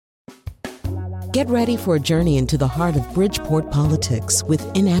Get ready for a journey into the heart of Bridgeport politics with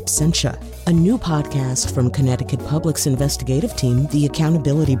In Absentia, a new podcast from Connecticut Public's investigative team, The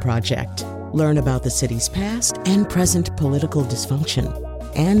Accountability Project. Learn about the city's past and present political dysfunction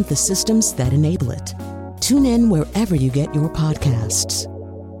and the systems that enable it. Tune in wherever you get your podcasts.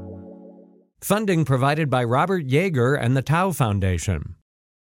 Funding provided by Robert Yeager and the Tau Foundation.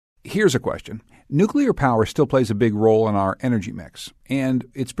 Here's a question. Nuclear power still plays a big role in our energy mix, and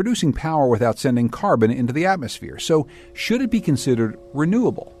it's producing power without sending carbon into the atmosphere. So should it be considered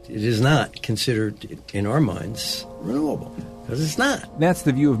renewable? It is not considered, in our minds, renewable, because it's not. That's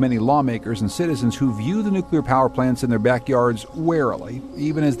the view of many lawmakers and citizens who view the nuclear power plants in their backyards warily,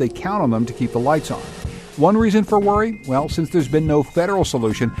 even as they count on them to keep the lights on. One reason for worry? Well, since there's been no federal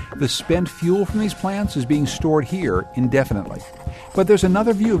solution, the spent fuel from these plants is being stored here indefinitely. But there's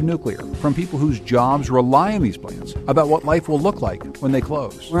another view of nuclear from people whose jobs rely on these plants about what life will look like when they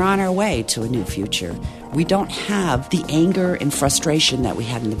close. We're on our way to a new future. We don't have the anger and frustration that we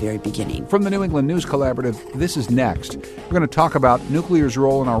had in the very beginning. From the New England News Collaborative, this is Next. We're going to talk about nuclear's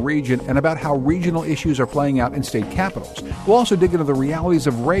role in our region and about how regional issues are playing out in state capitals. We'll also dig into the realities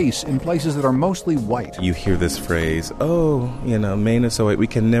of race in places that are mostly white. You hear this phrase, Maine is so white. We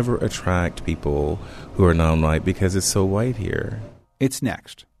can never attract people who are non-white because it's so white here. It's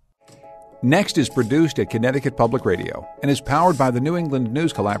Next. Next is produced at Connecticut Public Radio and is powered by the New England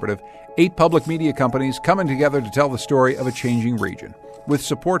News Collaborative, 8 public media companies coming together to tell the story of a changing region, with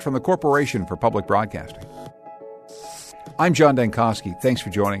support from the Corporation for Public Broadcasting. I'm John Dankosky. Thanks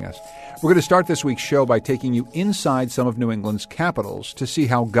for joining us. We're going to start this week's show by taking you inside some of New England's capitals to see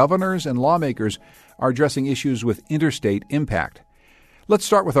how governors and lawmakers are addressing issues with interstate impact. Let's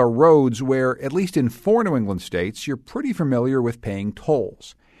start with our roads, where, at least in 4 New England states, you're pretty familiar with paying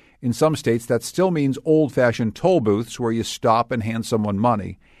tolls. In some states, that still means old-fashioned toll booths where you stop and hand someone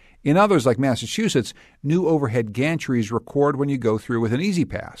money. In others, like Massachusetts, new overhead gantries record when you go through with an Easy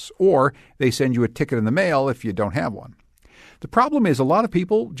Pass, or they send you a ticket in the mail if you don't have one. The problem is a lot of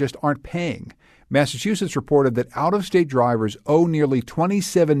people just aren't paying. Massachusetts reported that out-of-state drivers owe nearly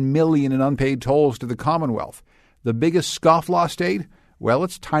 $27 million in unpaid tolls to the Commonwealth. The biggest scofflaw state? Well,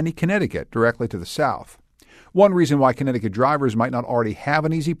 it's tiny Connecticut, directly to the south. One reason why Connecticut drivers might not already have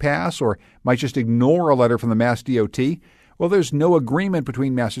an Easy Pass or might just ignore a letter from the Mass DOT, well, there's no agreement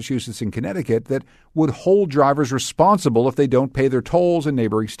between Massachusetts and Connecticut that would hold drivers responsible if they don't pay their tolls in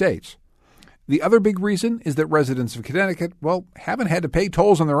neighboring states. The other big reason is that residents of Connecticut, haven't had to pay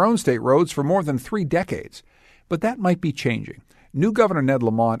tolls on their own state roads for more than 3 decades. But that might be changing. New Governor Ned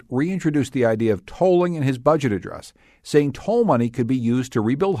Lamont reintroduced the idea of tolling in his budget address, saying toll money could be used to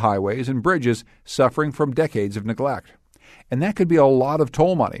rebuild highways and bridges suffering from decades of neglect. And that could be a lot of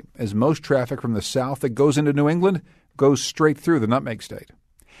toll money, as most traffic from the south that goes into New England goes straight through the Nutmeg State.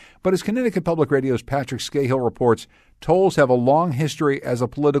 But as Connecticut Public Radio's Patrick Scahill reports, tolls have a long history as a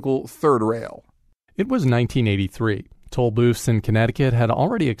political third rail. It was 1983. Toll booths in Connecticut had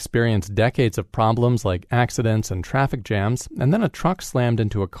already experienced decades of problems like accidents and traffic jams, and then a truck slammed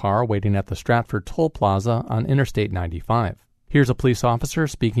into a car waiting at the Stratford Toll Plaza on Interstate 95. Here's a police officer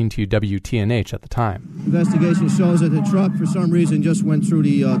speaking to WTNH at the time. Investigation shows that the truck, for some reason, just went through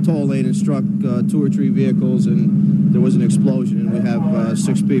the toll lane and struck 2 or 3 vehicles, and there was an explosion, and we have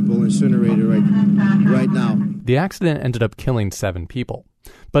 6 people incinerated right now. The accident ended up killing 7 people.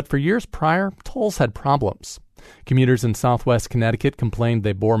 But for years prior, tolls had problems. Commuters in southwest Connecticut complained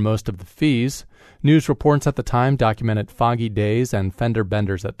they bore most of the fees. News reports at the time documented foggy days and fender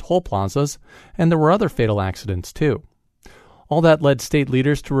benders at toll plazas, and there were other fatal accidents too. All that led state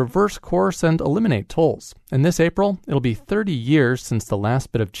leaders to reverse course and eliminate tolls. And this April, it'll be 30 years since the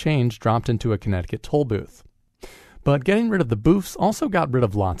last bit of change dropped into a Connecticut toll booth. But getting rid of the booths also got rid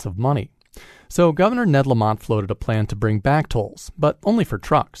of lots of money. So Governor Ned Lamont floated a plan to bring back tolls, but only for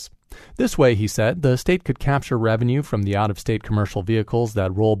trucks. This way, he said, the state could capture revenue from the out-of-state commercial vehicles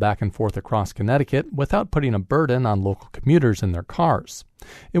that roll back and forth across Connecticut without putting a burden on local commuters in their cars.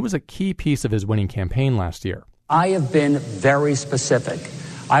 It was a key piece of his winning campaign last year. I have been very specific.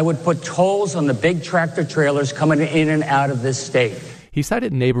 I would put tolls on the big tractor trailers coming in and out of this state. He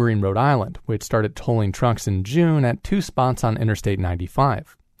cited neighboring Rhode Island, which started tolling trucks in June at 2 spots on Interstate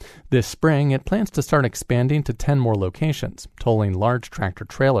 95. This spring, it plans to start expanding to 10 more locations, tolling large tractor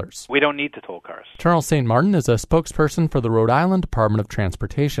trailers. We don't need to toll cars. Charles St. Martin is a spokesperson for the Rhode Island Department of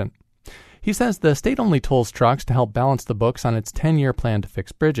Transportation. He says the state only tolls trucks to help balance the books on its 10-year plan to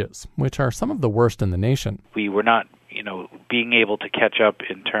fix bridges, which are some of the worst in the nation. We were not, being able to catch up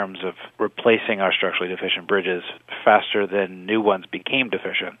in terms of replacing our structurally deficient bridges faster than new ones became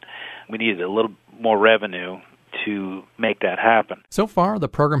deficient. We needed a little more revenue to make that happen. So far, the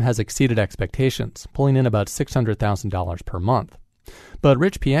program has exceeded expectations, pulling in about $600,000 per month. But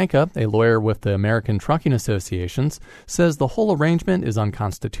Rich Pianka, a lawyer with the American Trucking Associations, says the whole arrangement is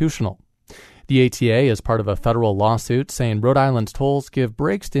unconstitutional. The ATA is part of a federal lawsuit saying Rhode Island's tolls give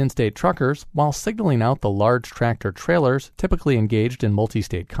breaks to in-state truckers while signaling out the large tractor trailers typically engaged in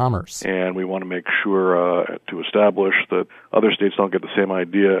multi-state commerce. And we want to make sure to establish that other states don't get the same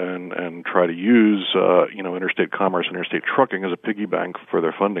idea and try to use interstate commerce and interstate trucking as a piggy bank for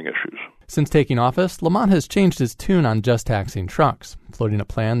their funding issues. Since taking office, Lamont has changed his tune on just taxing trucks, floating a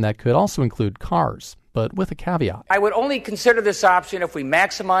plan that could also include cars, but with a caveat. I would only consider this option if we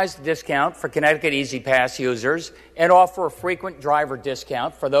maximize the discount for Connecticut Easy Pass users and offer a frequent driver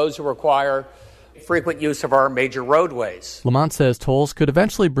discount for those who require frequent use of our major roadways. Lamont says tolls could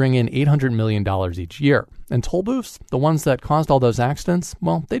eventually bring in $800 million each year. And toll booths, the ones that caused all those accidents,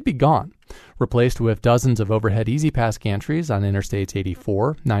 well, they'd be gone, replaced with dozens of overhead Easy Pass gantries on Interstates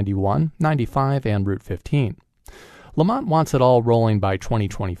 84, 91, 95, and Route 15. Lamont wants it all rolling by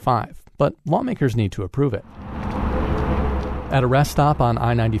 2025, but lawmakers need to approve it. At a rest stop on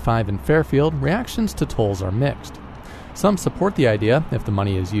I-95 in Fairfield, reactions to tolls are mixed. Some support the idea if the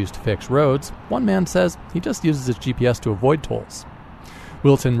money is used to fix roads. One man says he just uses his GPS to avoid tolls.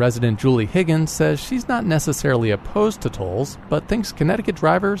 Wilton resident Julie Higgins says she's not necessarily opposed to tolls, but thinks Connecticut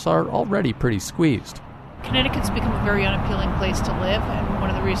drivers are already pretty squeezed. Connecticut's become a very unappealing place to live, and one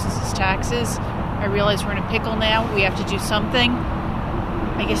of the reasons is taxes. I realize we're in a pickle now. We have to do something.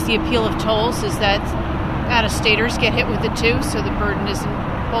 I guess the appeal of tolls is that out-of-staters get hit with it too, so the burden isn't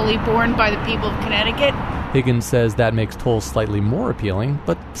wholly borne by the people of Connecticut. Higgins says that makes tolls slightly more appealing,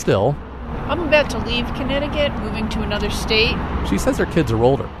 but still. I'm about to leave Connecticut, moving to another state. She says her kids are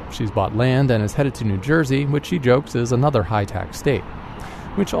older. She's bought land and is headed to New Jersey, which she jokes is another high-tax state,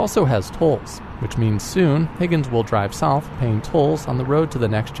 which also has tolls, which means soon Higgins will drive south paying tolls on the road to the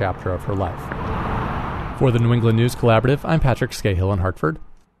next chapter of her life. For the New England News Collaborative, I'm Patrick Scahill in Hartford.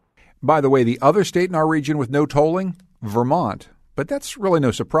 By the way, the other state in our region with no tolling? Vermont. But that's really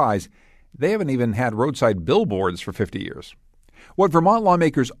no surprise. They haven't even had roadside billboards for 50 years. What Vermont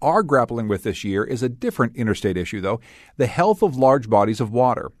lawmakers are grappling with this year is a different interstate issue, though, the health of large bodies of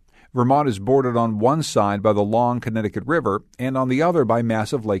water. Vermont is bordered on one side by the long Connecticut River and on the other by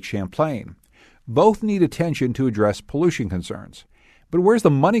massive Lake Champlain. Both need attention to address pollution concerns. But where's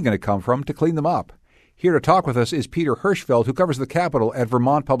the money going to come from to clean them up? Here to talk with us is Peter Hirschfeld, who covers the Capitol at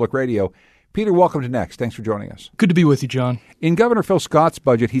Vermont Public Radio. Peter, welcome to Next. Thanks for joining us. Good to be with you, John. In Governor Phil Scott's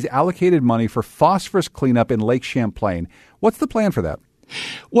budget, he's allocated money for phosphorus cleanup in Lake Champlain. What's the plan for that?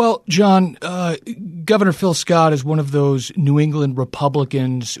 Well, John, Governor Phil Scott is one of those New England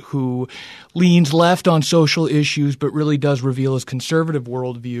Republicans who leans left on social issues but really does reveal his conservative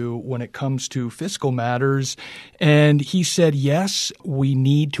worldview when it comes to fiscal matters. And he said, yes, we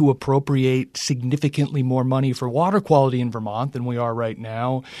need to appropriate significantly more money for water quality in Vermont than we are right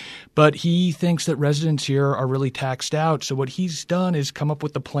now. But he thinks that residents here are really taxed out. So what he's done is come up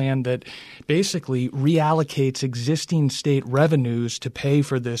with a plan that basically reallocates existing state revenues to pay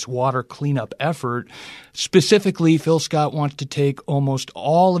for this water cleanup effort. Specifically, Phil Scott wants to take almost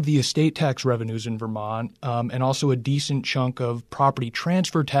all of the estate tax revenues in Vermont and also a decent chunk of property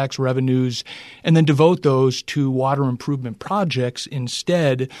transfer tax revenues and then devote those to water improvement projects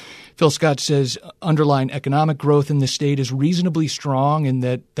instead. Phil Scott says underlying economic growth in the state is reasonably strong and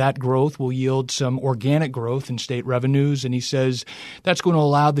that growth will yield some organic growth in state revenues. And he says that's going to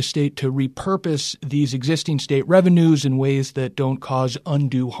allow the state to repurpose these existing state revenues in ways that don't cause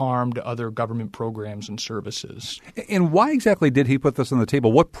undue harm to other government programs and services. And why exactly did he put this on the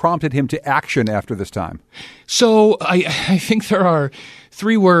table? What prompted him to action after this time? So I think there are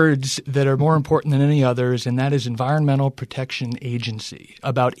three words that are more important than any others, and that is Environmental Protection Agency.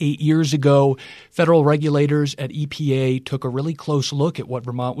 About 8 years ago, federal regulators at EPA took a really close look at what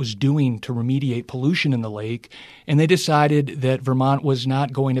Vermont was doing to remediate pollution in the lake, and they decided that Vermont was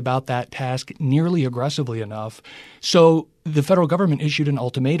not going about that task nearly aggressively enough. So the federal government issued an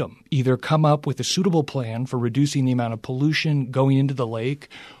ultimatum: either come up with a suitable plan for reducing the amount of pollution going into the lake,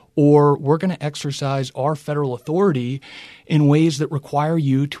 or we're going to exercise our federal authority in ways that require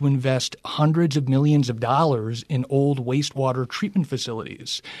you to invest hundreds of millions of dollars in old wastewater treatment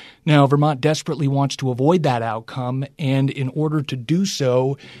facilities. Now, Vermont desperately wants to avoid that outcome, and in order to do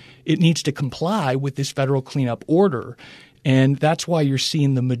so, it needs to comply with this federal cleanup order. And that's why you're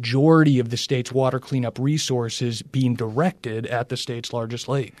seeing the majority of the state's water cleanup resources being directed at the state's largest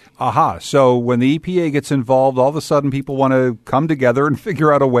lake. Aha. So when the EPA gets involved, all of a sudden people want to come together and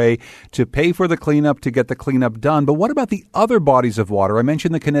figure out a way to pay for the cleanup, to get the cleanup done. But what about the other bodies of water? I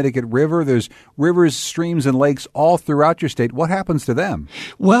mentioned the Connecticut River. There's rivers, streams, and lakes all throughout your state. What happens to them?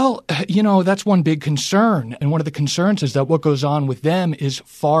 Well, that's one big concern. And one of the concerns is that what goes on with them is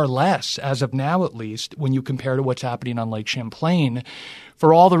far less, as of now at least, when you compare to what's happening on Lake Champlain.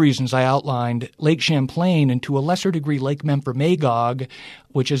 For all the reasons I outlined, Lake Champlain and to a lesser degree Lake Memphremagog,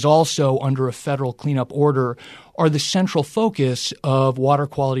 which is also under a federal cleanup order, are the central focus of water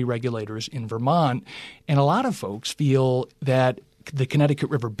quality regulators in Vermont. And a lot of folks feel that the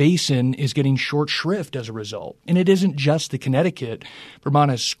Connecticut River Basin is getting short shrift as a result. And it isn't just the Connecticut. Vermont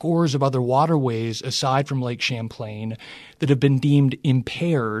has scores of other waterways aside from Lake Champlain that have been deemed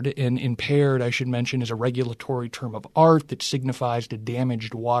impaired. And impaired, I should mention, is a regulatory term of art that signifies the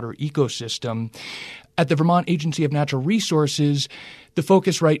damaged water ecosystem. At the Vermont Agency of Natural Resources, the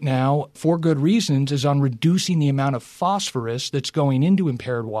focus right now, for good reasons, is on reducing the amount of phosphorus that's going into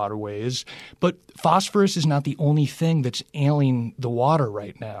impaired waterways. But phosphorus is not the only thing that's ailing the water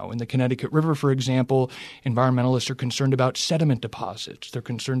right now. In the Connecticut River, for example, environmentalists are concerned about sediment deposits. They're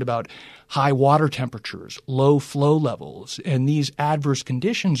concerned about high water temperatures, low flow levels. And these adverse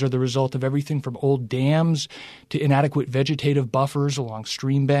conditions are the result of everything from old dams to inadequate vegetative buffers along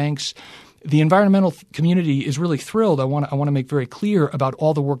stream banks. The environmental community is really thrilled. I want to make very clear about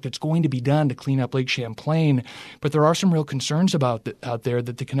all the work that's going to be done to clean up Lake Champlain, but there are some real concerns out there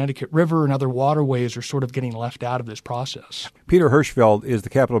that the Connecticut River and other waterways are sort of getting left out of this process. Peter Hirschfeld is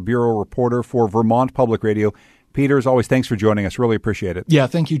the Capitol Bureau reporter for Vermont Public Radio. Peter, as always, thanks for joining us. Really appreciate it. Yeah,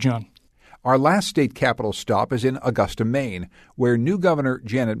 thank you, John. Our last state capital stop is in Augusta, Maine, where new Governor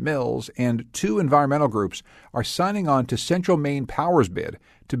Janet Mills and two environmental groups are signing on to Central Maine Power's bid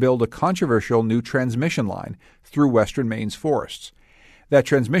to build a controversial new transmission line through western Maine's forests. That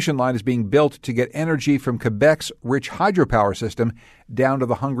transmission line is being built to get energy from Quebec's rich hydropower system down to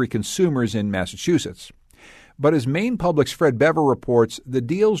the hungry consumers in Massachusetts. But as Maine Public's Fred Bever reports, the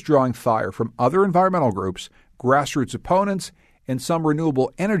deal's drawing fire from other environmental groups, grassroots opponents, and some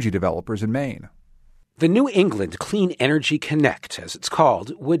renewable energy developers in Maine. The New England Clean Energy Connect, as it's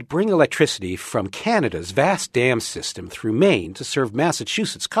called, would bring electricity from Canada's vast dam system through Maine to serve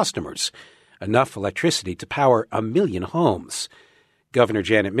Massachusetts customers, enough electricity to power 1 million homes. Governor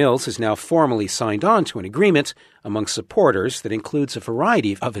Janet Mills has now formally signed on to an agreement among supporters that includes a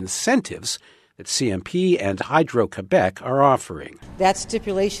variety of incentives that CMP and Hydro-Quebec are offering. That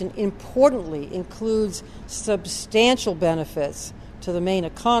stipulation importantly includes substantial benefits to the Maine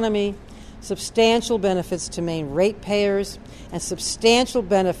economy, substantial benefits to Maine ratepayers, and substantial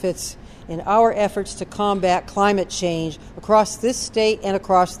benefits in our efforts to combat climate change across this state and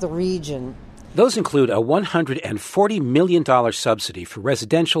across the region. Those include a $140 million subsidy for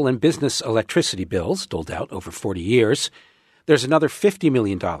residential and business electricity bills, doled out over 40 years. There's another $50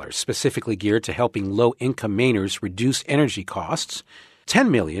 million specifically geared to helping low-income Mainers reduce energy costs. $10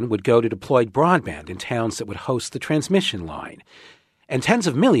 million would go to deployed broadband in towns that would host the transmission line. And tens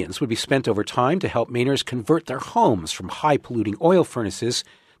of millions would be spent over time to help Mainers convert their homes from high-polluting oil furnaces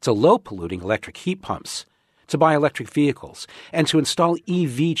to low-polluting electric heat pumps, to buy electric vehicles, and to install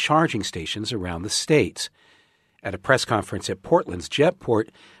EV charging stations around the state. At a press conference at Portland's Jetport,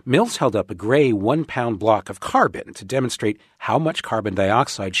 Mills held up a gray 1-pound block of carbon to demonstrate how much carbon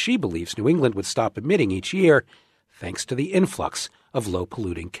dioxide she believes New England would stop emitting each year, thanks to the influx of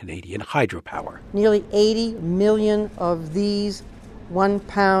low-polluting Canadian hydropower. Nearly 80 million of these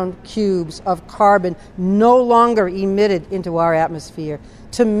 1-pound cubes of carbon no longer emitted into our atmosphere.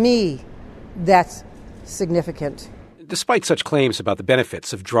 To me, that's significant. Despite such claims about the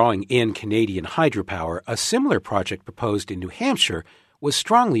benefits of drawing in Canadian hydropower, a similar project proposed in New Hampshire was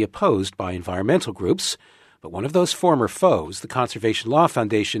strongly opposed by environmental groups. But one of those former foes, the Conservation Law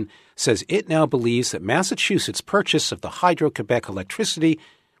Foundation, says it now believes that Massachusetts' purchase of the Hydro-Quebec electricity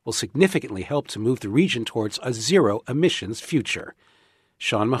will significantly help to move the region towards a zero-emissions future.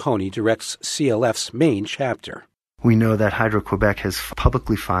 Sean Mahoney directs CLF's Maine chapter. We know that Hydro-Quebec has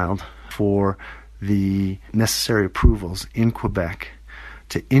publicly filed for the necessary approvals in Quebec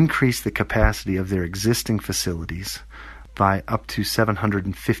to increase the capacity of their existing facilities by up to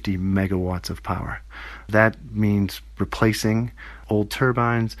 750 megawatts of power. That means replacing old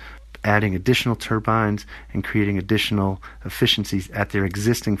turbines, adding additional turbines, and creating additional efficiencies at their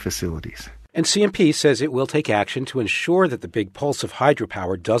existing facilities. And CMP says it will take action to ensure that the big pulse of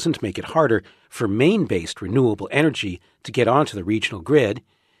hydropower doesn't make it harder for Maine-based renewable energy to get onto the regional grid.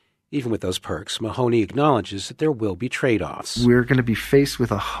 Even with those perks, Mahoney acknowledges that there will be trade-offs. We're going to be faced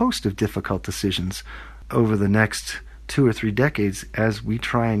with a host of difficult decisions over the next 2 or 3 decades as we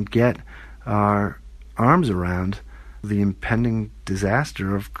try and get our arms around the impending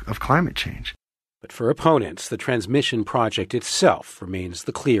disaster of climate change. But for opponents, the transmission project itself remains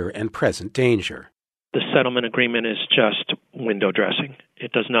the clear and present danger. The settlement agreement is just window dressing.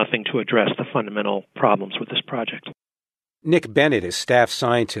 It does nothing to address the fundamental problems with this project. Nick Bennett is staff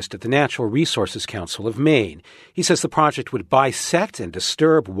scientist at the Natural Resources Council of Maine. He says the project would bisect and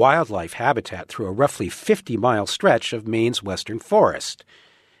disturb wildlife habitat through a roughly 50-mile stretch of Maine's western forest.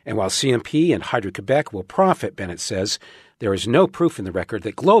 And while CMP and Hydro-Quebec will profit, Bennett says, there is no proof in the record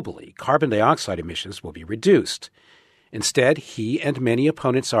that globally carbon dioxide emissions will be reduced. Instead, he and many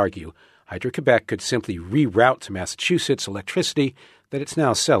opponents argue Hydro-Quebec could simply reroute to Massachusetts electricity that it's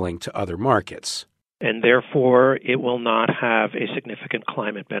now selling to other markets. And therefore, it will not have a significant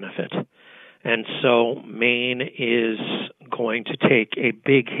climate benefit. And so Maine is going to take a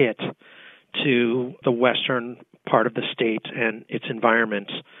big hit to the western part of the state and its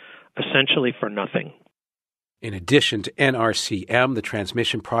environment, essentially for nothing. In addition to NRCM, the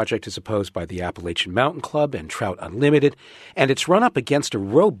transmission project is opposed by the Appalachian Mountain Club and Trout Unlimited, and it's run up against a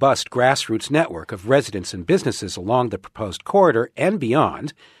robust grassroots network of residents and businesses along the proposed corridor and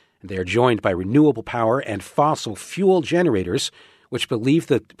beyond. They are joined by renewable power and fossil fuel generators, which believe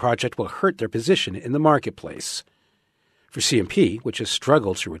the project will hurt their position in the marketplace. For CMP, which has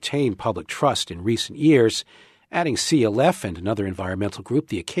struggled to retain public trust in recent years, adding CLF and another environmental group,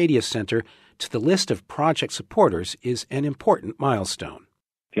 the Acadia Center, to the list of project supporters is an important milestone.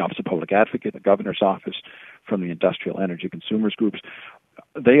 The Office of Public Advocate, the Governor's Office, from the Industrial Energy Consumers Groups,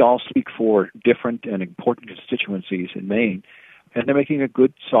 they all speak for different and important constituencies in Maine, and they're making a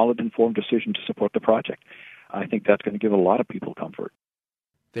good, solid, informed decision to support the project. I think that's going to give a lot of people comfort.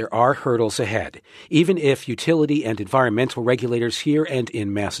 There are hurdles ahead. Even if utility and environmental regulators here and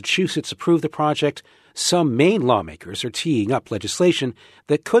in Massachusetts approve the project, some Maine lawmakers are teeing up legislation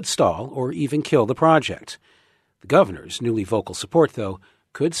that could stall or even kill the project. The governor's newly vocal support, though,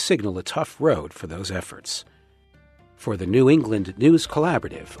 could signal a tough road for those efforts. For the New England News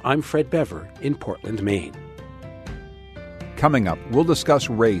Collaborative, I'm Fred Bever in Portland, Maine. Coming up, we'll discuss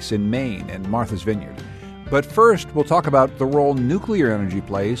race in Maine and Martha's Vineyard. But first, we'll talk about the role nuclear energy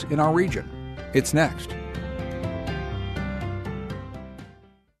plays in our region. It's next.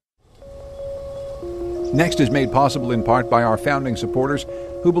 Next is made possible in part by our founding supporters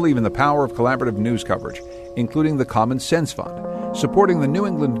who believe in the power of collaborative news coverage, including the Common Sense Fund, supporting the New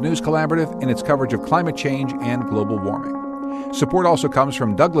England News Collaborative in its coverage of climate change and global warming. Support also comes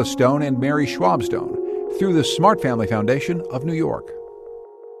from Douglas Stone and Mary Schwab Stone through the Smart Family Foundation of New York.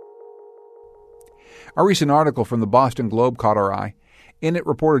 A recent article from the Boston Globe caught our eye. In it,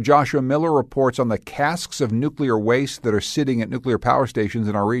 reporter Joshua Miller reports on the casks of nuclear waste that are sitting at nuclear power stations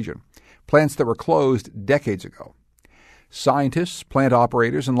in our region, plants that were closed decades ago. Scientists, plant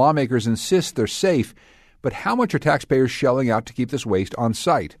operators, and lawmakers insist they're safe, but how much are taxpayers shelling out to keep this waste on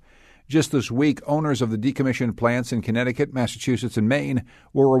site? Just this week, owners of the decommissioned plants in Connecticut, Massachusetts, and Maine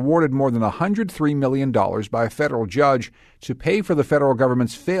were awarded more than $103 million by a federal judge to pay for the federal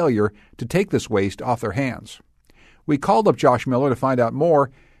government's failure to take this waste off their hands. We called up Josh Miller to find out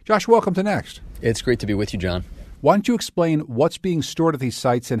more. Josh, welcome to Next. It's great to be with you, John. Why don't you explain what's being stored at these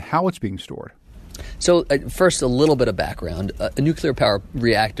sites and how it's being stored? So first, a little bit of background. Nuclear power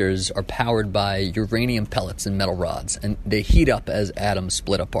reactors are powered by uranium pellets and metal rods, and they heat up as atoms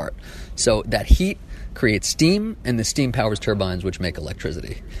split apart. So that heat creates steam, and the steam powers turbines, which make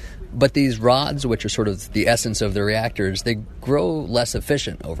electricity. But these rods, which are sort of the essence of the reactors, they grow less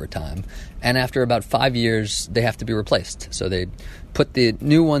efficient over time. And after about 5 years, they have to be replaced. So they put the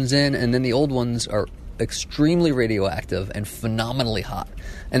new ones in, and then the old ones are extremely radioactive and phenomenally hot.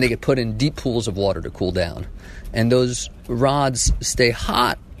 And they get put in deep pools of water to cool down. And those rods stay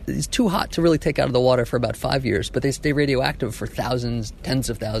hot. It's too hot to really take out of the water for about 5 years, but they stay radioactive for thousands, tens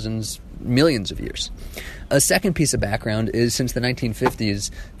of thousands, millions of years. A second piece of background is since the 1950s,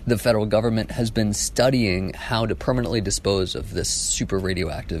 the federal government has been studying how to permanently dispose of this super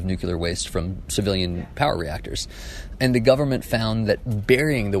radioactive nuclear waste from civilian power reactors. And the government found that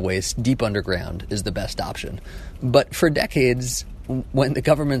burying the waste deep underground is the best option. But for decades, when the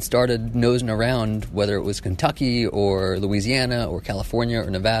government started nosing around, whether it was Kentucky or Louisiana or California or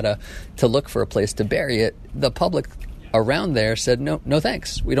Nevada, to look for a place to bury it, the public around there said, no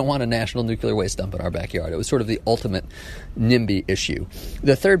thanks. We don't want a national nuclear waste dump in our backyard. It was sort of the ultimate NIMBY issue.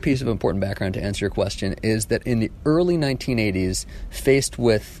 The third piece of important background to answer your question is that in the early 1980s, faced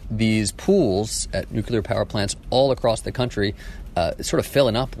with these pools at nuclear power plants all across the country, sort of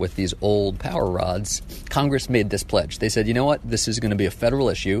filling up with these old power rods, Congress made this pledge. They said, you know what, this is going to be a federal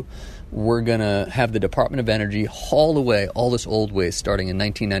issue. We're going to have the Department of Energy haul away all this old waste starting in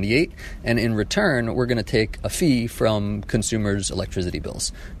 1998, and in return, we're going to take a fee from consumers' electricity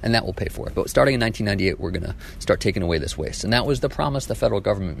bills, and that will pay for it. But starting in 1998, we're going to start taking away this waste. And that was the promise the federal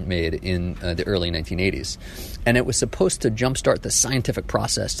government made in the early 1980s. And it was supposed to jumpstart the scientific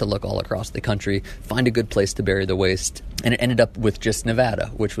process to look all across the country, find a good place to bury the waste. And it ended up with just Nevada,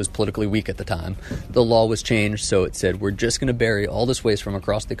 which was politically weak at the time. The law was changed, so it said we're just going to bury all this waste from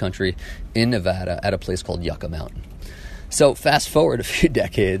across the country in Nevada at a place called Yucca Mountain. So fast forward a few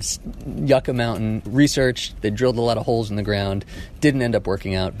decades, Yucca Mountain researched, they drilled a lot of holes in the ground, didn't end up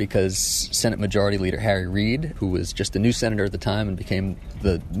working out because Senate Majority Leader Harry Reid, who was just a new senator at the time and became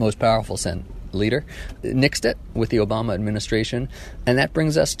the most powerful Senate leader, nixed it with the Obama administration. And that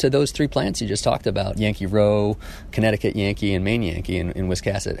brings us to those three plants you just talked about, Yankee Row, Connecticut Yankee, and Maine Yankee in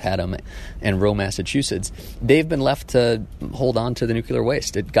Wiscasset, Haddam, and Row, Massachusetts. They've been left to hold on to the nuclear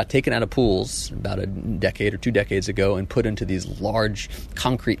waste. It got taken out of pools about a decade or 2 decades ago and put into these large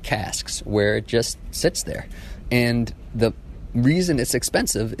concrete casks where it just sits there. And the reason it's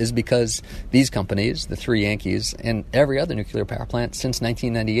expensive is because these companies, the three Yankees, and every other nuclear power plant since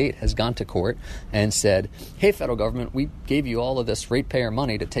 1998 has gone to court and said, hey, federal government, we gave you all of this ratepayer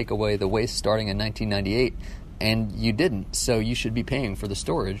money to take away the waste starting in 1998, and you didn't, so you should be paying for the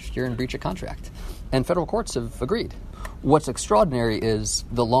storage. You're in breach of contract. And federal courts have agreed. What's extraordinary is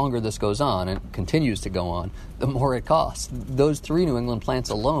the longer this goes on, and continues to go on, the more it costs. Those three New England plants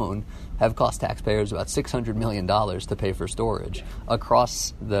alone have cost taxpayers about $600 million to pay for storage.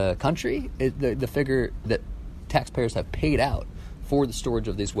 Across the country, the figure that taxpayers have paid out for the storage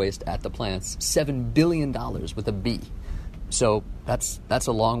of these waste at the plants, $7 billion with a B. So that's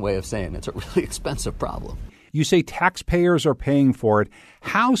a long way of saying it's a really expensive problem. You say taxpayers are paying for it.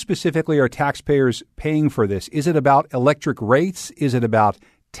 How specifically are taxpayers paying for this? Is it about electric rates? Is it about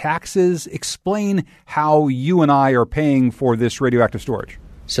taxes? Explain how you and I are paying for this radioactive storage.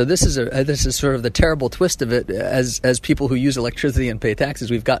 So this is sort of the terrible twist of it. As people who use electricity and pay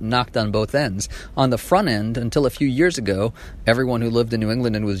taxes, we've gotten knocked on both ends. On the front end, until a few years ago, everyone who lived in New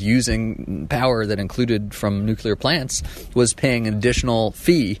England and was using power that included from nuclear plants was paying an additional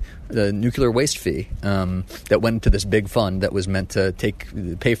fee, the nuclear waste fee, that went into this big fund that was meant to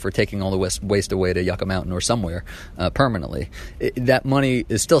pay for taking all the waste away to Yucca Mountain or somewhere permanently. That money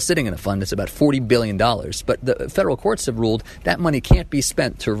is still sitting in a fund. It's about $40 billion. But the federal courts have ruled that money can't be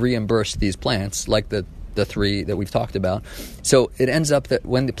spent to reimburse these plants like the three that we've talked about. So it ends up that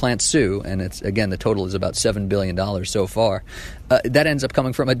when the plants sue, and it's again the total is about $7 billion so far, that ends up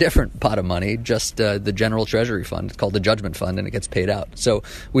coming from a different pot of money, just the General Treasury Fund. It's called the Judgment Fund, and it gets paid out. So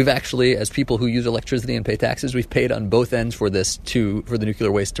we've actually, as people who use electricity and pay taxes, we've paid on both ends for this for the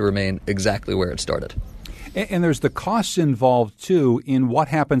nuclear waste to remain exactly where it started. And there's the costs involved, too, in what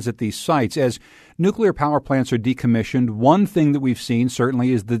happens at these sites. As nuclear power plants are decommissioned, one thing that we've seen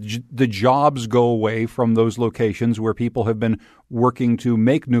certainly is the jobs go away from those locations where people have been working to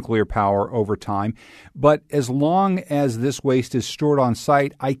make nuclear power over time. But as long as this waste is stored on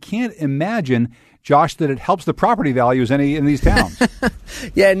site, I can't imagine, Josh, that it helps the property values in these towns.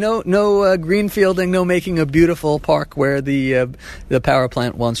 Yeah, no greenfielding, no making a beautiful park where the power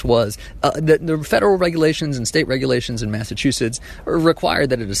plant once was. The federal regulations and state regulations in Massachusetts require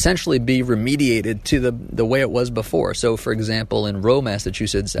that it essentially be remediated to the way it was before. So, for example, in Row,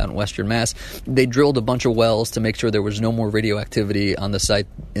 Massachusetts, out in western Mass, they drilled a bunch of wells to make sure there was no more radioactivity on the site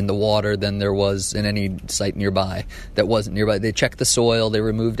in the water than there was in any site nearby that wasn't nearby. They checked the soil, they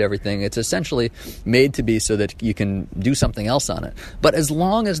removed everything. It's essentially made to be so that you can do something else on it. But as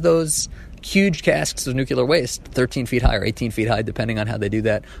long as those huge casks of nuclear waste, 13 feet high or 18 feet high, depending on how they do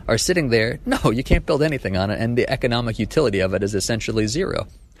that, are sitting there, no, you can't build anything on it, and the economic utility of it is essentially zero.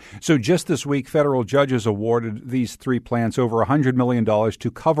 So just this week, federal judges awarded these three plants over $100 million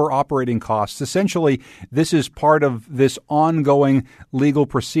to cover operating costs. Essentially, this is part of this ongoing legal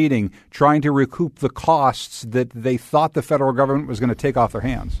proceeding, trying to recoup the costs that they thought the federal government was going to take off their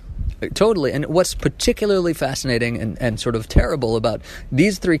hands. Totally. And what's particularly fascinating and sort of terrible about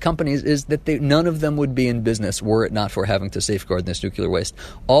these three companies is that none of them would be in business were it not for having to safeguard this nuclear waste.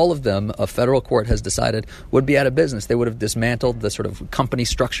 All of them, a federal court has decided, would be out of business. They would have dismantled the sort of company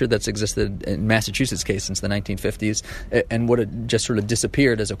structure that's existed in Massachusetts' case since the 1950s and would have just sort of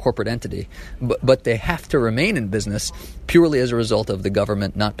disappeared as a corporate entity. But they have to remain in business purely as a result of the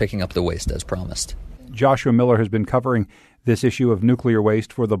government not picking up the waste as promised. Joshua Miller has been covering this issue of nuclear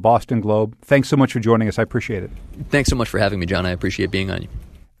waste for the Boston Globe. Thanks so much for joining us. I appreciate it. Thanks so much for having me, John. I appreciate being on you.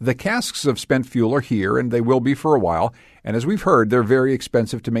 The casks of spent fuel are here, and they will be for a while. And as we've heard, they're very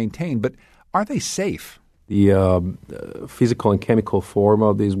expensive to maintain. But are they safe? The physical and chemical form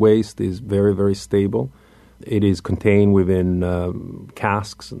of this waste is very, very stable. It is contained within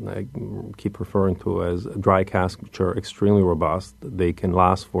casks, and I keep referring to as dry casks, which are extremely robust. They can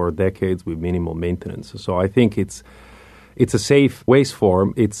last for decades with minimal maintenance. So I think it's a safe waste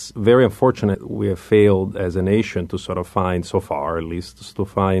form. It's very unfortunate we have failed as a nation to sort of find, so far at least, to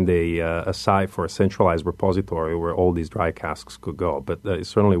find a site for a centralized repository where all these dry casks could go. But it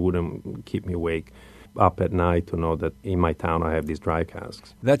certainly wouldn't keep me awake up at night to know that in my town I have these dry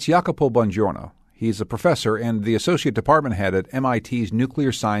casks. That's Jacopo Bongiorno. He's a professor and the associate department head at MIT's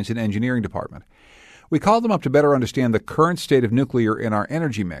Nuclear Science and Engineering Department. We called him up to better understand the current state of nuclear in our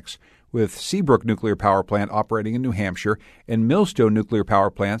energy mix, with Seabrook Nuclear Power Plant operating in New Hampshire and Millstone Nuclear Power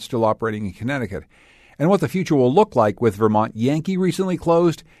Plant still operating in Connecticut, and what the future will look like with Vermont Yankee recently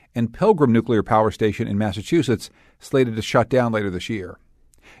closed and Pilgrim Nuclear Power Station in Massachusetts slated to shut down later this year.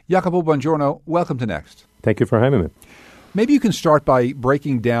 Jacopo Bongiorno, welcome to Next. Thank you for having me. Maybe you can start by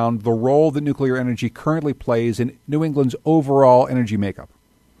breaking down the role that nuclear energy currently plays in New England's overall energy makeup.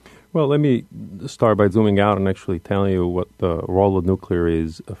 Well, let me start by zooming out and actually telling you what the role of nuclear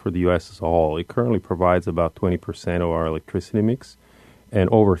is for the U.S. as a whole. It currently provides about 20% of our electricity mix, and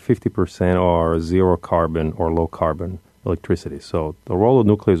over 50% are zero-carbon or low-carbon electricity. So the role of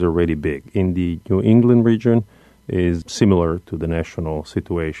nuclear is already big. In the New England region is similar to the national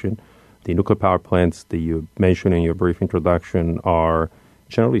situation. The nuclear power plants that you mentioned in your brief introduction are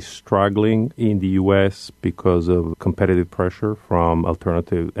generally struggling in the U.S. because of competitive pressure from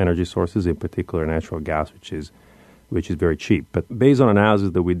alternative energy sources, in particular natural gas, which is very cheap. But based on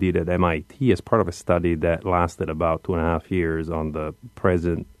analysis that we did at MIT as part of a study that lasted about 2.5 years on the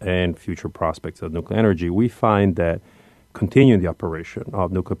present and future prospects of nuclear energy, we find that continuing the operation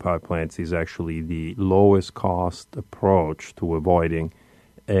of nuclear power plants is actually the lowest cost approach to avoiding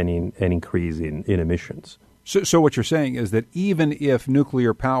an increase in emissions. So what you're saying is that even if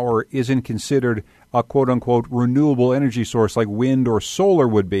nuclear power isn't considered a quote-unquote renewable energy source like wind or solar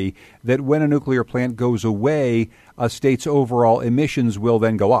would be, that when a nuclear plant goes away, a state's overall emissions will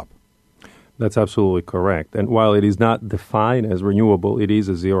then go up. That's absolutely correct. And while it is not defined as renewable, it is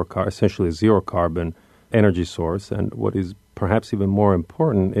essentially a zero-carbon energy source. And what is perhaps even more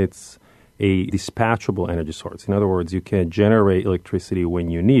important, it's a dispatchable energy source. In other words, you can generate electricity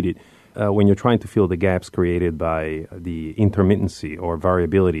when you need it. When you're trying to fill the gaps created by the intermittency or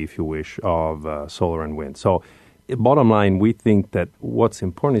variability, if you wish, of solar and wind. So bottom line, we think that what's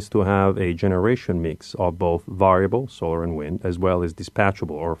important is to have a generation mix of both variable, solar and wind, as well as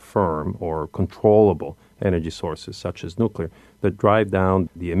dispatchable or firm or controllable energy sources such as nuclear that drive down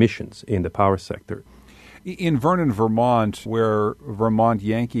the emissions in the power sector. In Vernon, Vermont, where Vermont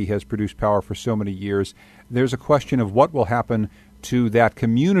Yankee has produced power for so many years, there's a question of what will happen to that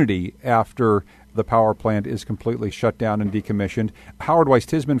community after the power plant is completely shut down and decommissioned. Howard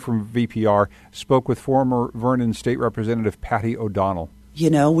Weiss-Tisman from VPR spoke with former Vernon State Representative Patty O'Donnell.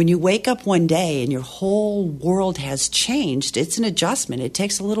 You know, when you wake up one day and your whole world has changed, it's an adjustment. It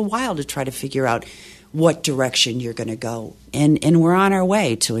takes a little while to try to figure out what direction you're going to go. And we're on our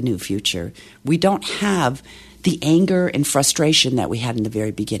way to a new future. We don't have the anger and frustration that we had in the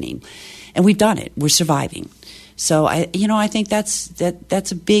very beginning. And we've done it. We're surviving. So I think that's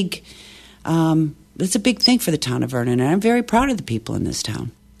a big thing for the town of Vernon, and I'm very proud of the people in this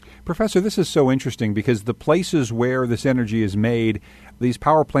town. Professor, this is so interesting because the places where this energy is made, these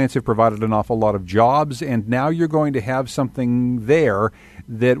power plants have provided an awful lot of jobs, and now you're going to have something there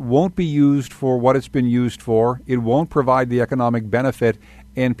that won't be used for what it's been used for. It won't provide the economic benefit,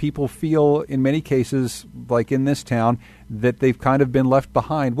 and people feel, in many cases, like in this town, that they've kind of been left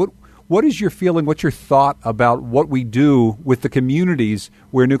behind. What is your feeling, what's your thought about what we do with the communities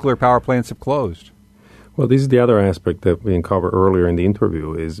where nuclear power plants have closed? Well, this is the other aspect that we covered earlier in the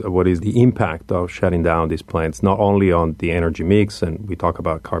interview, is what is the impact of shutting down these plants, not only on the energy mix, and we talk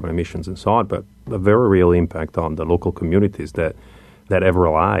about carbon emissions and so on, but a very real impact on the local communities that have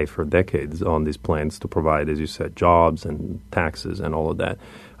relied for decades on these plants to provide, as you said, jobs and taxes and all of that.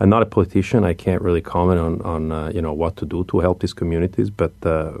 I'm not a politician. I can't really comment on what to do to help these communities, but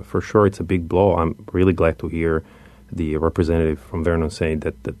for sure it's a big blow. I'm really glad to hear the representative from Vernon saying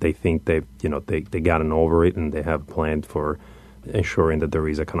that they think they gotten over it and they have planned for ensuring that there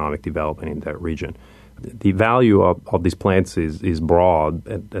is economic development in that region. The value of these plants is broad,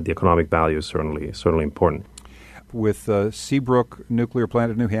 and the economic value is certainly important. With Seabrook Nuclear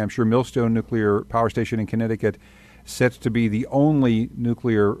Plant of New Hampshire, Millstone Nuclear Power Station in Connecticut, set to be the only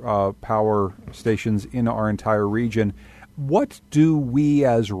nuclear power stations in our entire region. What do we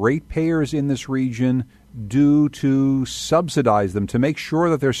as ratepayers in this region do to subsidize them, to make sure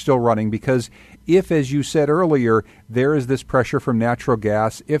that they're still running? Because if, as you said earlier, there is this pressure from natural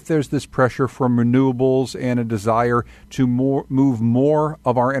gas, if there's this pressure from renewables and a desire to move more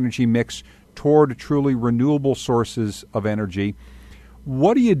of our energy mix toward truly renewable sources of energy,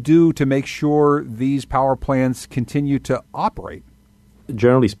 what do you do to make sure these power plants continue to operate?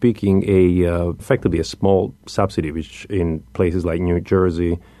 Generally speaking, effectively a small subsidy, which in places like New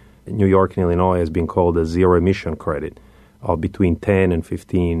Jersey, New York, and Illinois has been called a zero-emission credit of between $10 and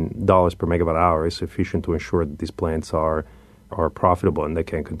 $15 per megawatt hour is sufficient to ensure that these plants are profitable and they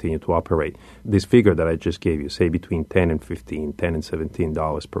can continue to operate. This figure that I just gave you, say between $10 and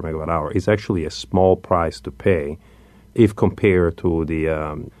 $17 per megawatt hour, is actually a small price to pay if compared to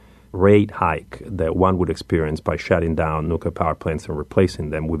the rate hike that one would experience by shutting down nuclear power plants and replacing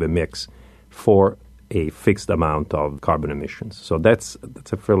them with a mix for a fixed amount of carbon emissions. So that's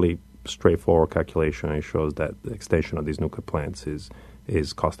a fairly straightforward calculation, and it shows that the extension of these nuclear plants is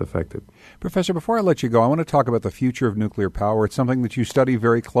cost-effective. Professor, before I let you go, I want to talk about the future of nuclear power. It's something that you study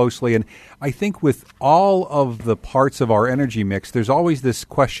very closely, and I think with all of the parts of our energy mix, there's always this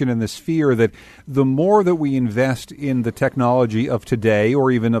question and this fear that the more that we invest in the technology of today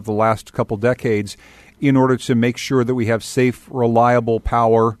or even of the last couple decades in order to make sure that we have safe, reliable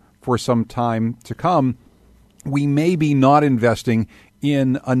power for some time to come, we may be not investing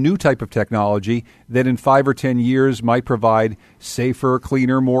in a new type of technology that in 5 or 10 years might provide safer,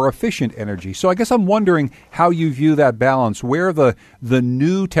 cleaner, more efficient energy. So I guess I'm wondering how you view that balance, where the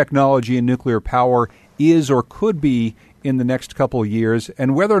new technology in nuclear power is or could be in the next couple of years,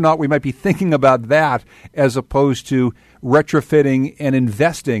 and whether or not we might be thinking about that as opposed to retrofitting and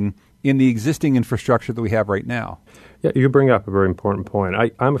investing in the existing infrastructure that we have right now. Yeah, you bring up a very important point.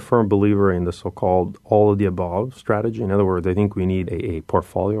 I'm a firm believer in the so-called all-of-the-above strategy. In other words, I think we need a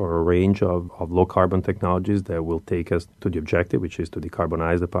portfolio or a range of low-carbon technologies that will take us to the objective, which is to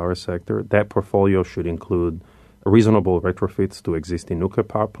decarbonize the power sector. That portfolio should include reasonable retrofits to existing nuclear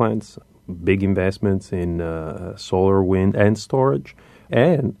power plants, big investments in solar, wind, and storage,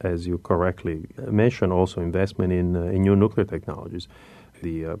 and, as you correctly mentioned, also investment in new nuclear technologies.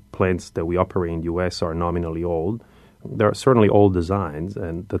 The plants that we operate in the U.S. are nominally old. There are certainly old designs,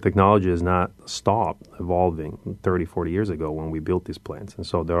 and the technology has not stopped evolving 30, 40 years ago when we built these plants. And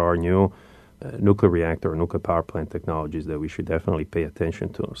so there are new nuclear reactor or nuclear power plant technologies that we should definitely pay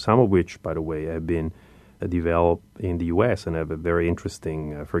attention to, some of which, by the way, have been developed in the U.S. and have a very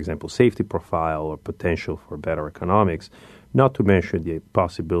interesting, for example, safety profile or potential for better economics, not to mention the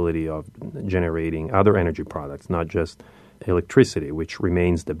possibility of generating other energy products, not just electricity, which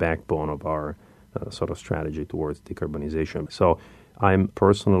remains the backbone of our sort of strategy towards decarbonization. So I'm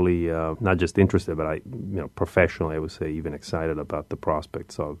personally not just interested, but professionally, I would say even excited about the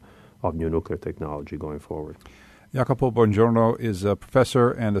prospects of new nuclear technology going forward. Jacopo Bongiorno is a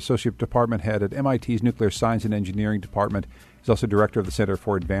professor and associate department head at MIT's Nuclear Science and Engineering Department. He's also director of the Center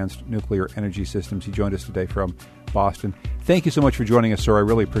for Advanced Nuclear Energy Systems. He joined us today from Boston. Thank you so much for joining us, sir. I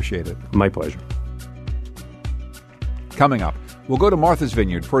really appreciate it. My pleasure. Coming up, we'll go to Martha's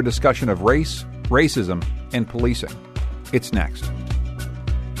Vineyard for a discussion of race, racism, and policing. It's next.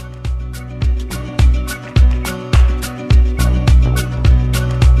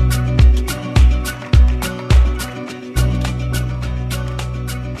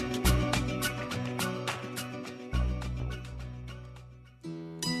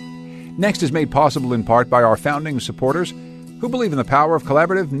 Next is made possible in part by our founding supporters who believe in the power of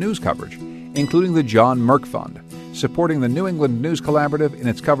collaborative news coverage, including the John Merck Fund, supporting the New England News Collaborative in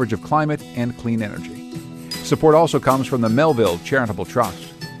its coverage of climate and clean energy. Support also comes from the Melville Charitable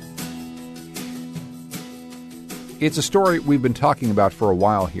Trust. It's a story we've been talking about for a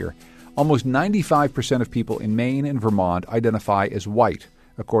while here. Almost 95% of people in Maine and Vermont identify as white,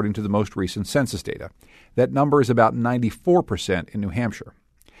 according to the most recent census data. That number is about 94% in New Hampshire.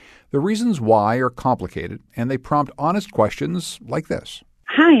 The reasons why are complicated, and they prompt honest questions like this.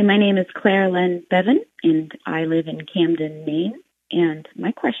 Hi, my name is Claire Len Bevan, and I live in Camden, Maine. And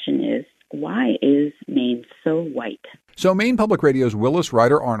my question is, why is Maine so white? So Maine Public Radio's Willis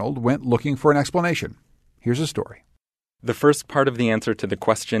Ryder Arnold went looking for an explanation. Here's a story. The first part of the answer to the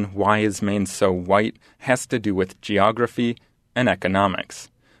question, why is Maine so white, has to do with geography and economics.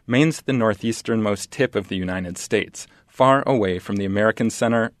 Maine's the northeasternmost tip of the United States, far away from the American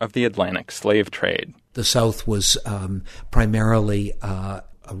center of the Atlantic slave trade. The South was primarily a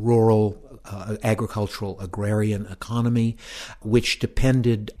rural, agricultural, agrarian economy, which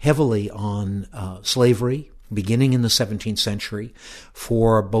depended heavily on slavery beginning in the 17th century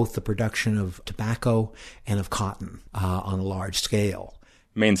for both the production of tobacco and of cotton on a large scale.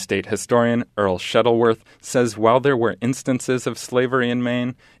 Maine state historian Earl Shuttleworth says while there were instances of slavery in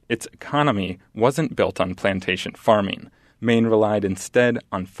Maine, its economy wasn't built on plantation farming. Maine relied instead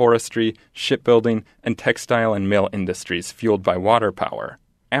on forestry, shipbuilding, and textile and mill industries fueled by water power.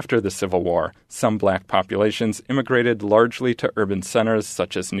 After the Civil War, some black populations immigrated largely to urban centers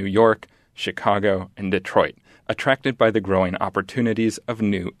such as New York, Chicago, and Detroit, attracted by the growing opportunities of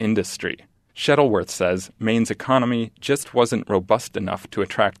new industry. Shuttleworth says Maine's economy just wasn't robust enough to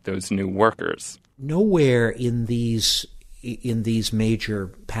attract those new workers. Nowhere in these major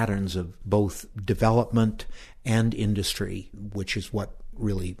patterns of both development and industry, which is what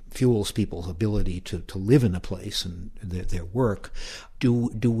really fuels people's ability to live in a place and their work, do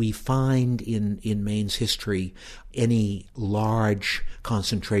we find in Maine's history any large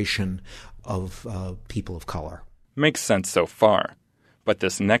concentration of people of color. Makes sense so far. But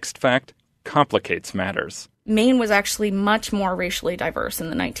this next fact complicates matters. Maine was actually much more racially diverse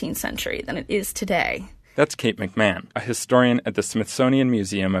in the 19th century than it is today. That's Kate McMahon, a historian at the Smithsonian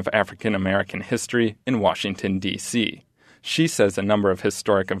Museum of African American History in Washington, D.C. She says a number of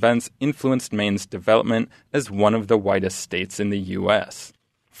historic events influenced Maine's development as one of the whitest states in the U.S.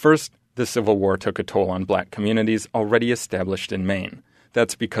 First, the Civil War took a toll on black communities already established in Maine.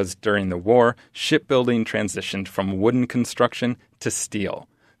 That's because during the war, shipbuilding transitioned from wooden construction to steel.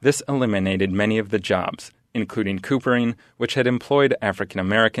 This eliminated many of the jobs, including coopering, which had employed African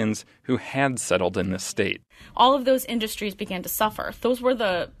Americans who had settled in the state. All of those industries began to suffer. Those were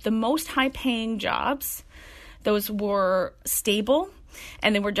the most high-paying jobs. Those were stable,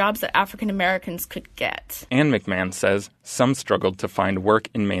 and they were jobs that African Americans could get. Ann McMahon says some struggled to find work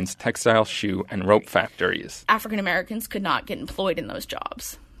in Maine's textile, shoe, and rope factories. African Americans could not get employed in those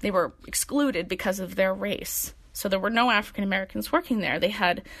jobs. They were excluded because of their race. So there were no African Americans working there. They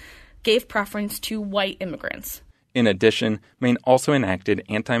gave preference to white immigrants. In addition, Maine also enacted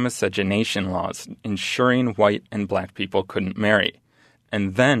anti-miscegenation laws, ensuring white and black people couldn't marry.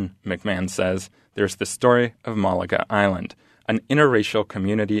 And then, McMahon says, there's the story of Malaga Island, an interracial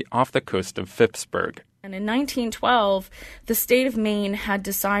community off the coast of Phippsburg. And in 1912, the state of Maine had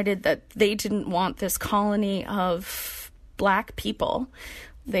decided that they didn't want this colony of black people.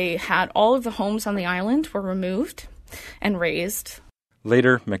 They had all of the homes on the island were removed and razed.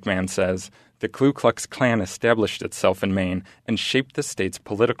 Later, McMahon says, the Ku Klux Klan established itself in Maine and shaped the state's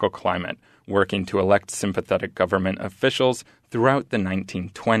political climate, working to elect sympathetic government officials throughout the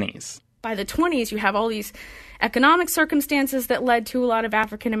 1920s. By the 20s, you have all these economic circumstances that led to a lot of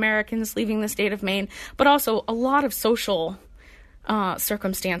African Americans leaving the state of Maine, but also a lot of social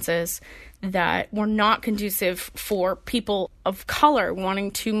circumstances that were not conducive for people of color wanting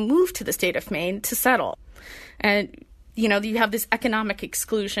to move to the state of Maine to settle. And, you have this economic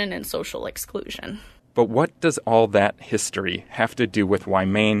exclusion and social exclusion. But what does all that history have to do with why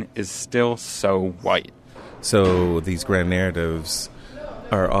Maine is still so white? So these grand narratives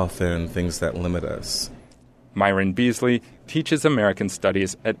are often things that limit us. Myron Beasley teaches American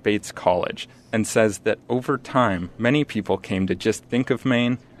Studies at Bates College and says that over time, many people came to just think of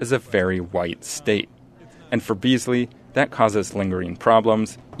Maine as a very white state. And for Beasley, that causes lingering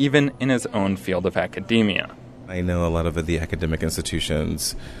problems, even in his own field of academia. I know a lot of the academic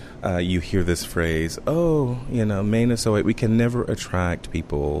institutions, you hear this phrase, Maine is so white. We can never attract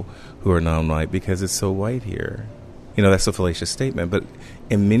people who are non-white because it's so white here. That's a fallacious statement, but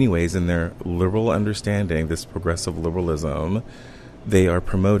in many ways, in their liberal understanding, this progressive liberalism, they are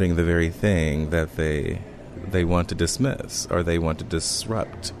promoting the very thing that they want to dismiss or they want to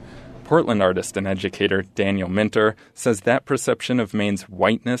disrupt. Portland artist and educator Daniel Minter says that perception of Maine's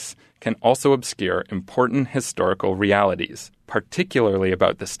whiteness can also obscure important historical realities, particularly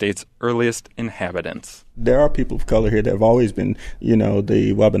about the state's earliest inhabitants. There are people of color here that have always been,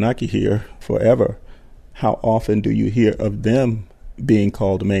 the Wabanaki here forever. How often do you hear of them being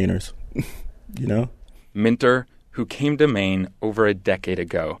called Mainers? Minter, who came to Maine over a decade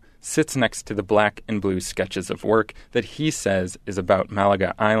ago, sits next to the black and blue sketches of work that he says is about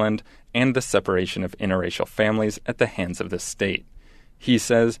Malaga Island and the separation of interracial families at the hands of the state. He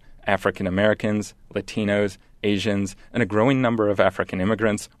says African Americans, Latinos, Asians, and a growing number of African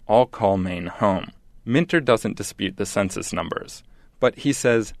immigrants all call Maine home. Minter doesn't dispute the census numbers, but he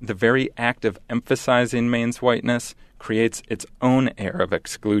says the very act of emphasizing Maine's whiteness creates its own air of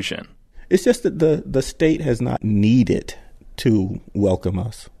exclusion. It's just that the state has not needed to welcome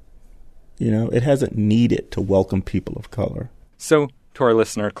us. It hasn't needed to welcome people of color. So, to our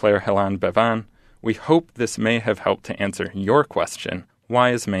listener Claire Helen Bevan, we hope this may have helped to answer your question,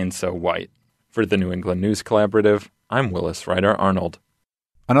 why is Maine so white? For the New England News Collaborative, I'm Willis Ryder Arnold.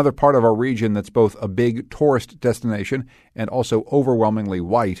 Another part of our region that's both a big tourist destination and also overwhelmingly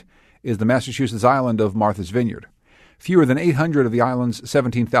white is the Massachusetts island of Martha's Vineyard. Fewer than 800 of the island's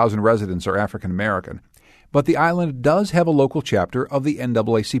 17,000 residents are African American, but the island does have a local chapter of the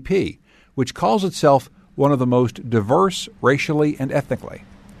NAACP, which calls itself one of the most diverse racially and ethnically.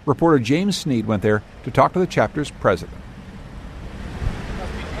 Reporter James Sneed went there to talk to the chapter's president.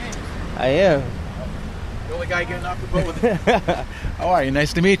 I am. The only guy getting off the boat with it. How are you?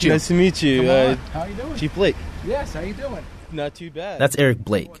 Nice to meet you. Nice to meet you. How you doing? Chief Blake. Yes, how you doing? Not too bad. That's Eric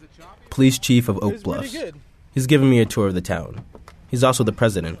Blake, police chief of Oak Bluffs. He's giving me a tour of the town. He's also the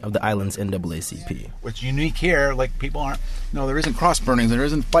president of the island's NAACP. What's unique here, like people aren't, there isn't cross burnings, there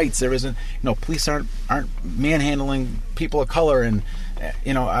isn't fights, there isn't, police aren't manhandling people of color, and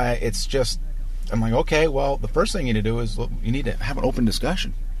it's just, I'm like, okay, well, the first thing you need to do is you need to have an open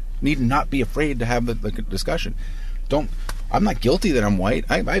discussion. You need to not be afraid to have the discussion. I'm not guilty that I'm white.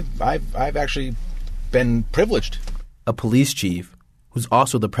 I've actually been privileged. A police chief who's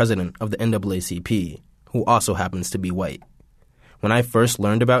also the president of the NAACP, who also happens to be white. When I first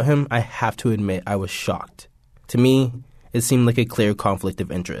learned about him, I have to admit I was shocked. To me, it seemed like a clear conflict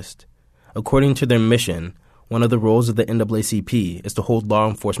of interest. According to their mission, one of the roles of the NAACP is to hold law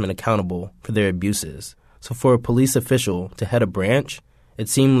enforcement accountable for their abuses. So for a police official to head a branch, it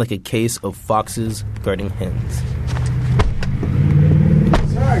seemed like a case of foxes guarding hens.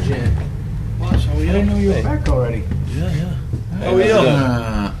 Sergeant! Gosh, I didn't know you were back already. Yeah. How are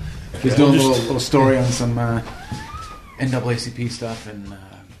you? He's doing a little story on some NAACP stuff.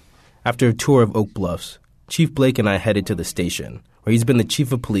 After a tour of Oak Bluffs, Chief Blake and I headed to the station, where he's been the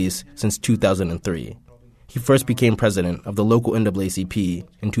chief of police since 2003. He first became president of the local NAACP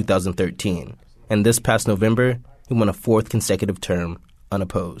in 2013, and this past November, he won a fourth consecutive term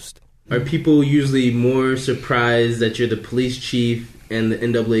unopposed. Are people usually more surprised that you're the police chief and the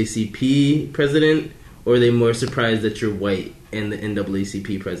NAACP president, or are they more surprised that you're white and the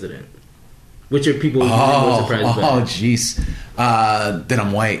NAACP president? Which are people more surprised by? Oh, jeez. Then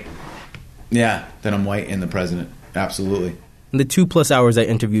I'm white. Yeah, then I'm white and the president. Absolutely. In the 2+ hours I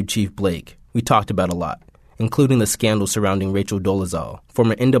interviewed Chief Blake, we talked about a lot, including the scandal surrounding Rachel Dolezal,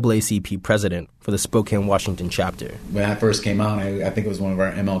 former NAACP president for the Spokane, Washington chapter. When I first came out, I think it was one of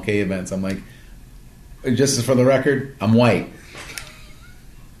our MLK events, I'm like, just for the record, I'm white.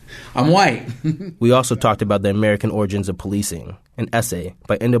 I'm white. We also talked about the American Origins of Policing, an essay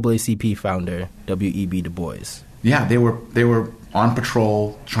by NAACP founder W.E.B. Du Bois. Yeah, they were on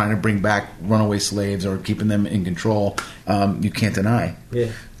patrol trying to bring back runaway slaves or keeping them in control. You can't deny.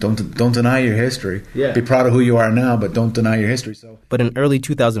 Yeah. Don't deny your history. Yeah. Be proud of who you are now, but don't deny your history. But in early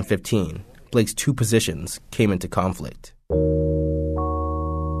 2015, Blake's two positions came into conflict.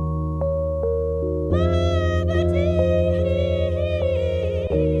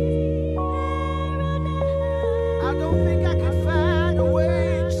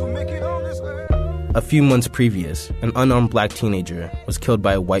 A few months previous, an unarmed black teenager was killed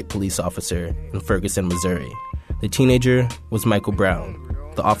by a white police officer in Ferguson, Missouri. The teenager was Michael Brown.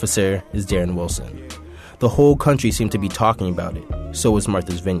 The officer is Darren Wilson. The whole country seemed to be talking about it. So was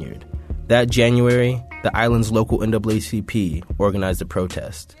Martha's Vineyard. That January, the island's local NAACP organized a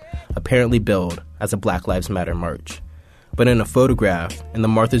protest, apparently billed as a Black Lives Matter march. But in a photograph in the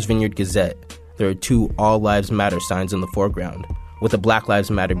Martha's Vineyard Gazette, there are two All Lives Matter signs in the foreground, with a Black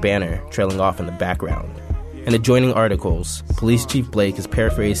Lives Matter banner trailing off in the background. In adjoining articles, Police Chief Blake is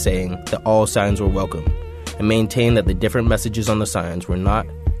paraphrased saying that all signs were welcome, and maintained that the different messages on the signs were not,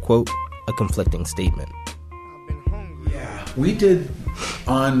 quote, a conflicting statement. Yeah, we did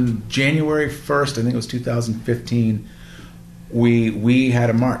on January 1st, I think it was 2015, we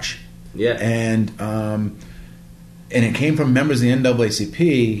had a march. Yeah. And it came from members of the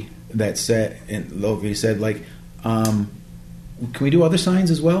NAACP that said, and Lovi said, like, can we do other signs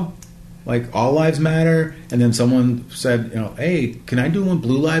as well? Like All Lives Matter? And then someone said, hey, can I do one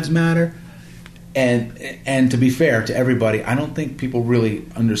Blue Lives Matter? And to be fair to everybody, I don't think people really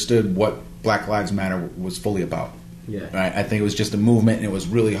understood what Black Lives Matter was fully about. Yeah. Right? I think it was just a movement, and it was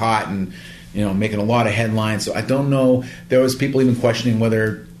really hot and making a lot of headlines. So I don't know. There was people even questioning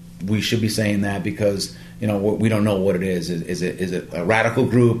whether we should be saying that because we don't know what it is. Is it a radical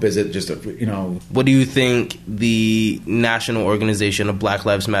group? Is it just What do you think the national organization of Black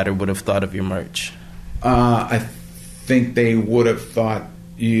Lives Matter would have thought of your march? I think they would have thought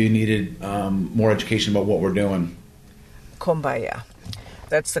you needed more education about what we're doing. Kumbaya.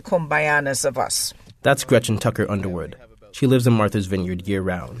 That's the kumbayaness of us. That's Gretchen Tucker Underwood. She lives in Martha's Vineyard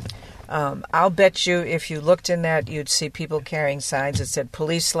year-round. I'll bet you if you looked in that, you'd see people carrying signs that said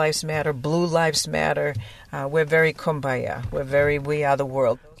Police Lives Matter, Blue Lives Matter. We're very kumbaya. We are the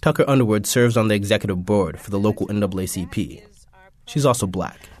world. Tucker Underwood serves on the executive board for the local NAACP. She's also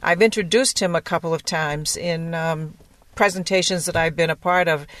Black. I've introduced him a couple of times in presentations that I've been a part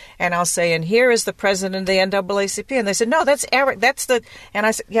of, and I'll say, and here is the president of the NAACP. And they said, no, that's Eric. And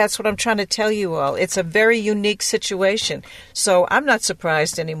I said, yeah, that's what I'm trying to tell you all. It's a very unique situation. So I'm not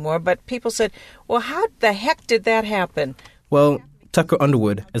surprised anymore. But people said, well, how the heck did that happen? Well, Tucker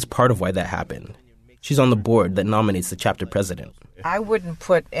Underwood is part of why that happened. She's on the board that nominates the chapter president. I wouldn't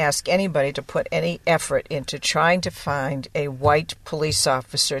ask anybody to put any effort into trying to find a white police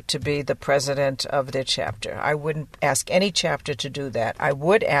officer to be the president of their chapter. I wouldn't ask any chapter to do that. I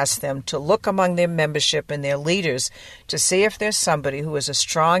would ask them to look among their membership and their leaders to see if there's somebody who is a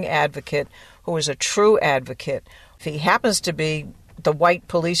strong advocate, who is a true advocate. If he happens to be the white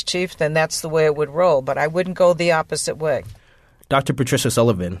police chief, then that's the way it would roll. But I wouldn't go the opposite way. Dr. Patricia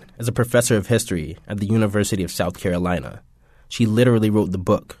Sullivan is a professor of history at the University of South Carolina. She literally wrote the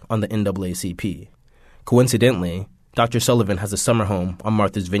book on the NAACP. Coincidentally, Dr. Sullivan has a summer home on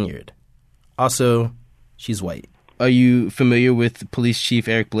Martha's Vineyard. Also, she's white. Are you familiar with Police Chief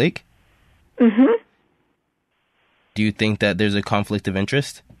Eric Blake? Mm-hmm. Do you think that there's a conflict of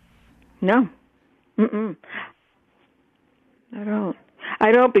interest? No. Mm-mm.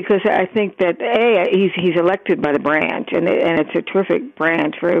 I don't because I think that, he's elected by the branch, and it's a terrific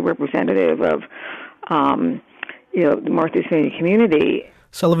branch, very representative of the Martha's Vineyard community.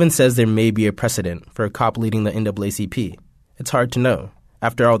 Sullivan says there may be a precedent for a cop leading the NAACP. It's hard to know.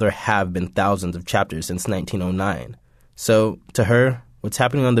 After all, there have been thousands of chapters since 1909. So, to her, what's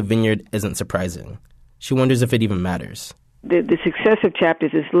happening on the Vineyard isn't surprising. She wonders if it even matters. The success of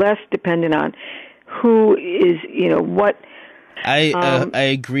chapters is less dependent on who is, what... I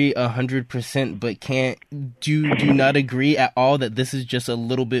agree 100%, but do you not agree at all that this is just a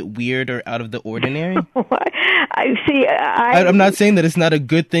little bit weird or out of the ordinary? I'm not saying that it's not a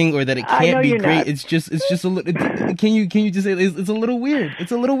good thing or that it can't be great. Not. It's just a little. Can you just say it's a little weird?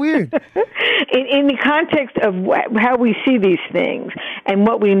 It's a little weird. In the context of how we see these things and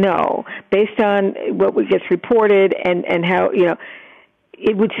what we know, based on what gets reported and how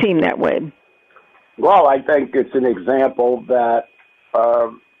it would seem that way. Well, I think it's an example that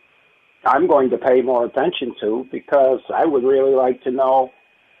I'm going to pay more attention to because I would really like to know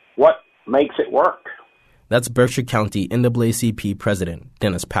what makes it work. That's Berkshire County NAACP President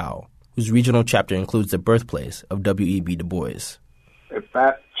Dennis Powell, whose regional chapter includes the birthplace of W.E.B. Du Bois. If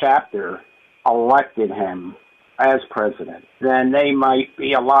that chapter elected him as president, then they might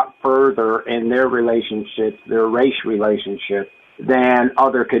be a lot further in their relationships, their race relationship, than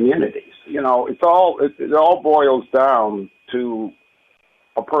other communities. It all boils down to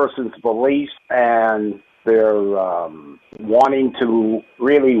a person's beliefs and their wanting to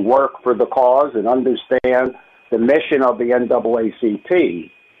really work for the cause and understand the mission of the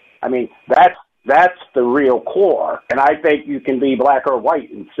NAACP. I mean, that's the real core, and I think you can be black or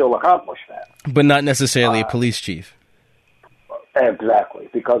white and still accomplish that. But not necessarily a police chief. Exactly,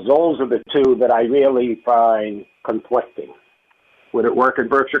 because those are the two that I really find conflicting. Would it work in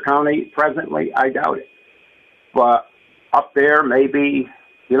Berkshire County presently? I doubt it. But up there, maybe,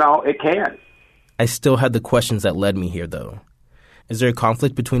 it can. I still had the questions that led me here, though. Is there a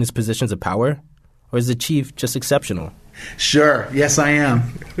conflict between his positions of power? Or is the chief just exceptional? Sure. Yes, I am.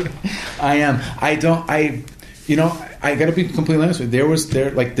 I am. I got to be completely honest with you.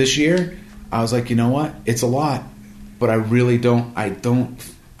 This year, I was like, you know what? It's a lot. But I really don't. I'm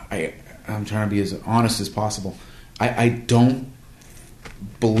trying to be as honest as possible. I don't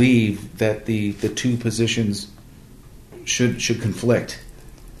believe that the two positions should conflict,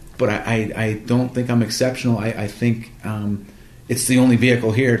 but I don't think I'm exceptional. I think it's the only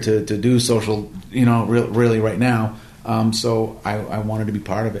vehicle here to do social, really right now. So I wanted to be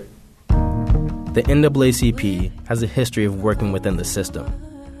part of it. The NAACP has a history of working within the system.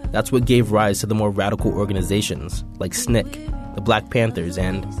 That's what gave rise to the more radical organizations like SNCC, the Black Panthers,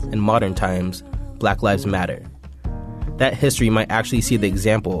 and, in modern times, Black Lives Matter. That history might actually see the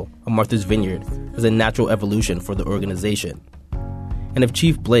example of Martha's Vineyard as a natural evolution for the organization. And if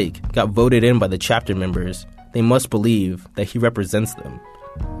Chief Blake got voted in by the chapter members, they must believe that he represents them.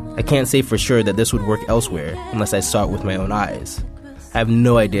 I can't say for sure that this would work elsewhere unless I saw it with my own eyes. I have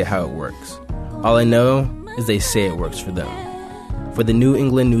no idea how it works. All I know is they say it works for them. For the New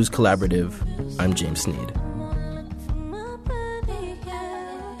England News Collaborative, I'm James Sneed.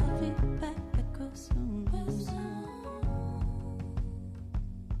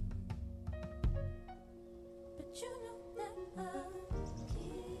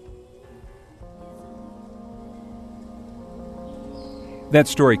 That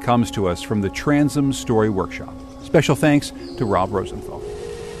story comes to us from the Transom Story Workshop. Special thanks to Rob Rosenthal.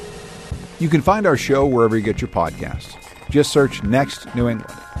 You can find our show wherever you get your podcasts. Just search Next New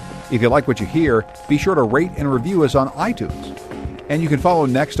England. If you like what you hear, be sure to rate and review us on iTunes. And you can follow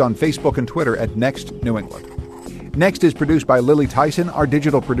Next on Facebook and Twitter at Next New England. Next is produced by Lily Tyson, our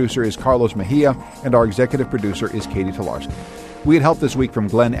digital producer is Carlos Mejia, and our executive producer is Katie Talarski. We had help this week from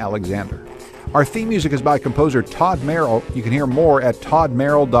Glenn Alexander. Our theme music is by composer Todd Merrill. You can hear more at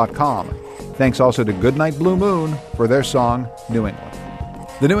toddmerrill.com. Thanks also to Goodnight Blue Moon for their song, New England.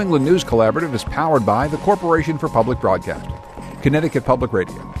 The New England News Collaborative is powered by the Corporation for Public Broadcasting, Connecticut Public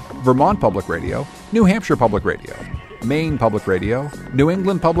Radio, Vermont Public Radio, New Hampshire Public Radio, Maine Public Radio, New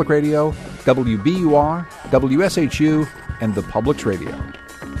England Public Radio, WBUR, WSHU, and the Publics Radio.